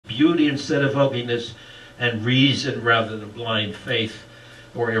beauty instead of ugliness, and reason rather than blind faith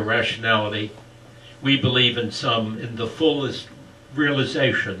or irrationality. We believe in the fullest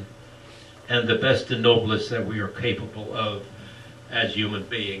realization and the best and noblest that we are capable of as human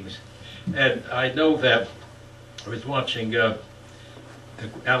beings. And I know that I was watching Alan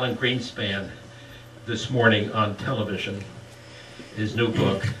Greenspan this morning on television, his new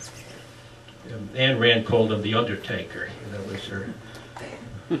book. Ayn Rand called him the Undertaker. That was her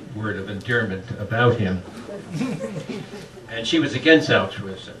word of endearment about him. And she was against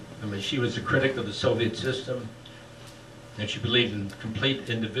altruism. I mean, she was a critic of the Soviet system, and she believed in complete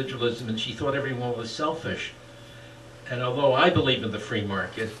individualism, and she thought everyone was selfish. And although I believe in the free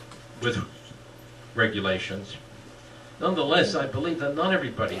market with regulations, nonetheless, I believe that not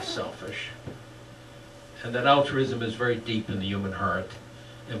everybody is selfish, and that altruism is very deep in the human heart,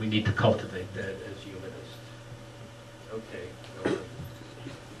 and we need to cultivate that as humanists. Okay.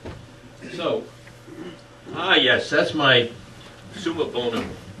 So, yes, that's my summa bonum.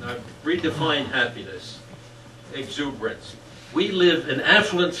 I've redefined happiness, exuberance. We live in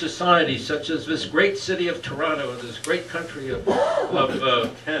affluent societies such as this great city of Toronto, this great country of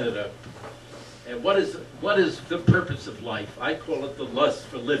Canada. And what is the purpose of life? I call it the lust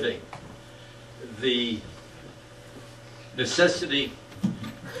for living, the necessity.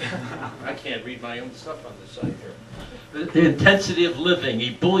 I can't read my own stuff on this side here. The intensity of living,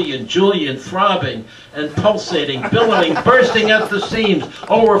 ebullient, julian, throbbing, and pulsating, billowing, bursting at the seams,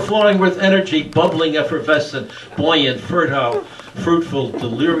 overflowing with energy, bubbling, effervescent, buoyant, fertile, fruitful,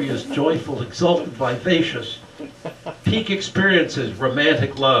 delirious, joyful, exultant, vivacious. Peak experiences,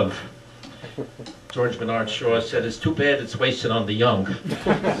 romantic love. George Bernard Shaw said, it's too bad it's wasted on the young.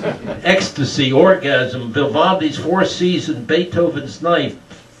 Ecstasy, orgasm, Vivaldi's Four Seasons, Beethoven's Ninth,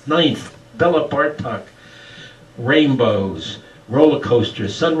 Bela Bartok, rainbows, roller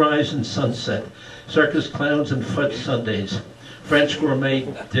coasters, sunrise and sunset, circus clowns and fudge sundaes, French gourmet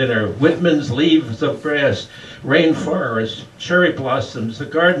dinner, Whitman's Leaves of Grass, rainforest, cherry blossoms, the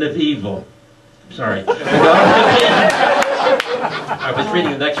Garden of Evil. Sorry. I was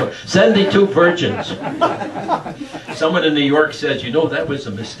reading the next one. 72 virgins. Someone in New York says, you know, that was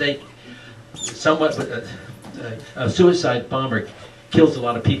a mistake. A suicide bomber kills a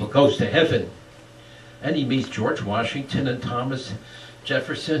lot of people, goes to heaven. And he meets George Washington and Thomas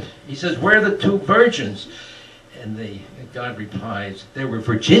Jefferson. He says, where are the two virgins? And God replies, they were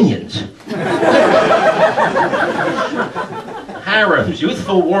Virginians. Harems,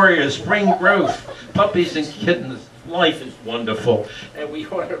 youthful warriors, spring growth, puppies and kittens. Life is wonderful, and we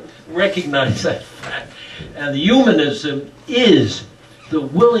ought to recognize that fact. And humanism is the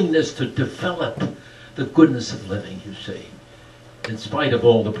willingness to develop the goodness of living, you see, in spite of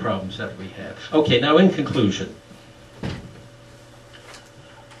all the problems that we have. Okay, now in conclusion.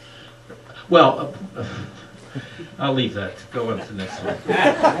 Well, I'll leave that. Go on to the next one.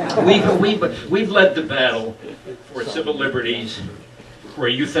 We've led the battle for civil liberties, for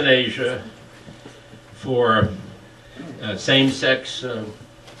euthanasia, for same-sex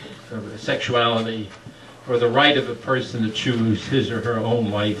sexuality, for the right of a person to choose his or her own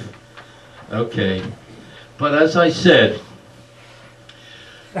life. Okay. But as I said,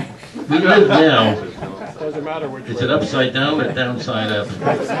 we live now. Is it upside down or downside up?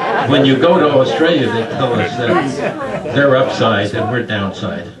 When you go to Australia, they tell us that they're upside and we're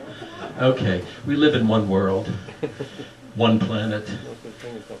downside. Okay. We live in one world, one planet,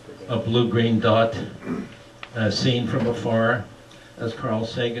 a blue-green dot, seen from afar, as Carl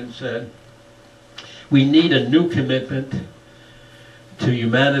Sagan said. We need a new commitment to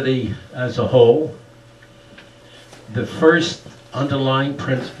humanity as a whole. The first underlying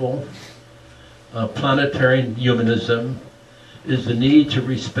principle of planetary humanism is the need to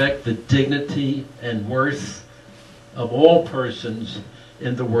respect the dignity and worth of all persons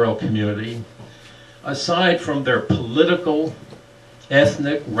in the world community, aside from their political,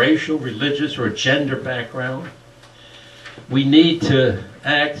 ethnic, racial, religious, or gender background. We need to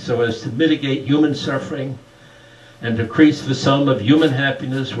act so as to mitigate human suffering and decrease the sum of human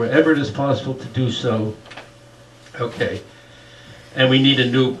happiness wherever it is possible to do so. Okay. And we need a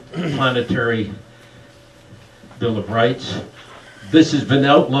new planetary Bill of Rights. This has been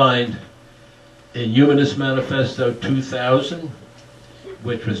outlined in Humanist Manifesto 2000,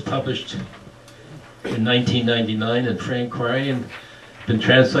 which was published in 1999 in Frank Quarry and been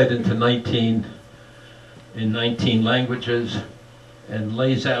translated into 19 languages, and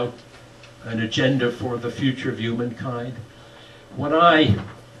lays out an agenda for the future of humankind. What I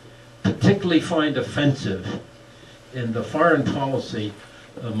particularly find offensive in the foreign policy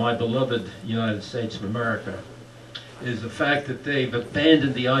of my beloved United States of America is the fact that they've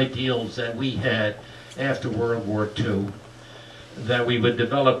abandoned the ideals that we had after World War II, that we would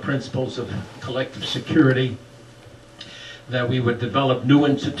develop principles of collective security, that we would develop new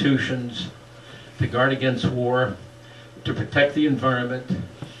institutions to guard against war, to protect the environment,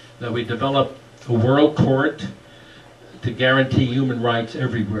 that we develop a world court to guarantee human rights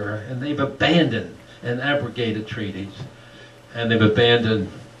everywhere. And they've abandoned and abrogated treaties. And they've abandoned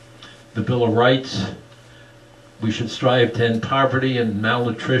the Bill of Rights. We should strive to end poverty and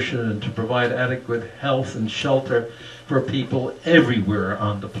malnutrition and to provide adequate health and shelter for people everywhere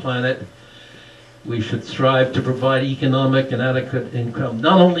on the planet. We should strive to provide economic and adequate income,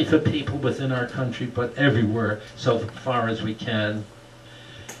 not only for people within our country, but everywhere so far as we can.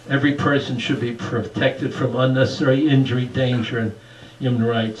 Every person should be protected from unnecessary injury, danger, and human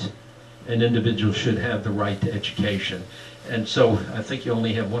rights. And individuals should have the right to education. And so I think you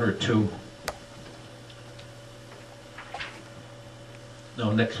only have one or two.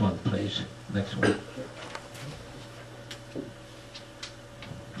 No, next one, please. Next one.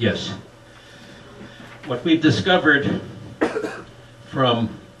 Yes. What we've discovered from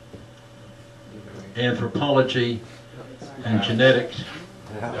anthropology and genetics,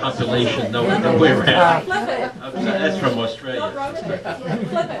 population, no way around. That's from Australia.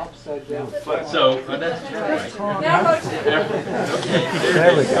 So, that's right. Okay,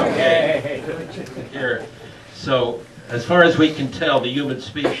 there we go. Okay. Here. So, as far as we can tell, the human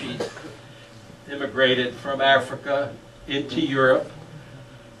species immigrated from Africa into Europe,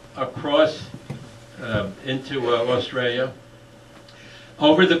 across into Australia,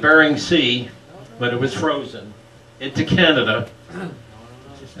 over the Bering Sea when it was frozen, into Canada,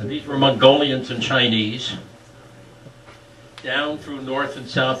 and these were Mongolians and Chinese, down through North and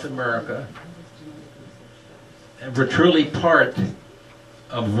South America, and were truly part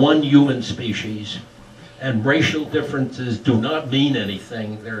of one human species, and racial differences do not mean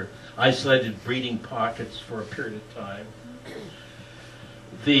anything. They're isolated breeding pockets for a period of time.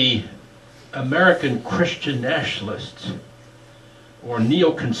 The American Christian nationalists, or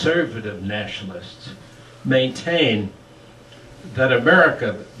neoconservative nationalists, maintain that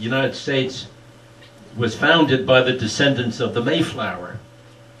America, the United States, was founded by the descendants of the Mayflower,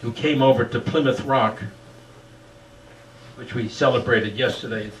 who came over to Plymouth Rock, which we celebrated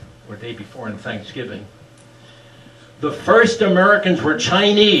yesterday or day before on Thanksgiving. The first Americans were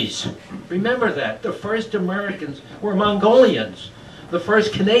Chinese. Remember that. The first Americans were Mongolians. The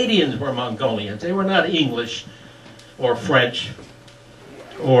first Canadians were Mongolians. They were not English or French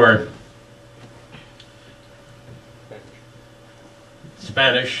or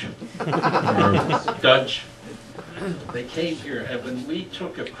Spanish or Dutch. They came here, and when we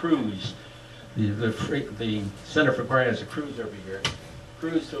took a cruise, the Center for Quiet has a cruise every year,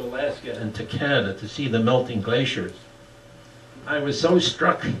 cruise to Alaska and to Canada to see the melting glaciers. I was so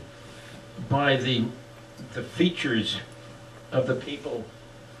struck by the features of the people,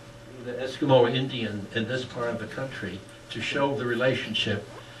 the Eskimo Indian in this part of the country, to show the relationship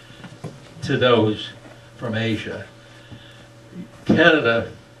to those from Asia.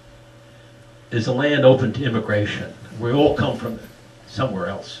 Canada is a land open to immigration. We all come from somewhere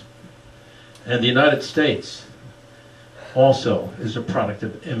else. And the United States also is a product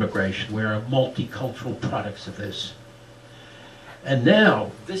of immigration. We are multicultural products of this. And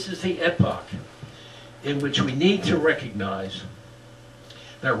now, this is the epoch in which we need to recognize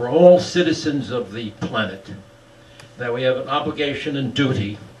that we're all citizens of the planet, that we have an obligation and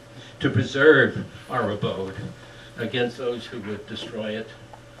duty to preserve our abode against those who would destroy it.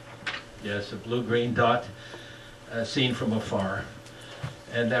 Yes, a blue-green dot seen from afar.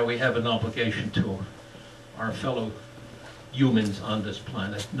 And that we have an obligation to our fellow humans on this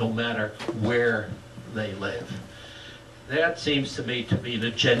planet, no matter where they live. That seems to me to be an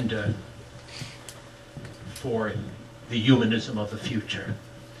agenda for the humanism of the future.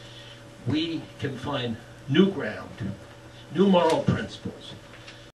 We can find new ground, new moral principles,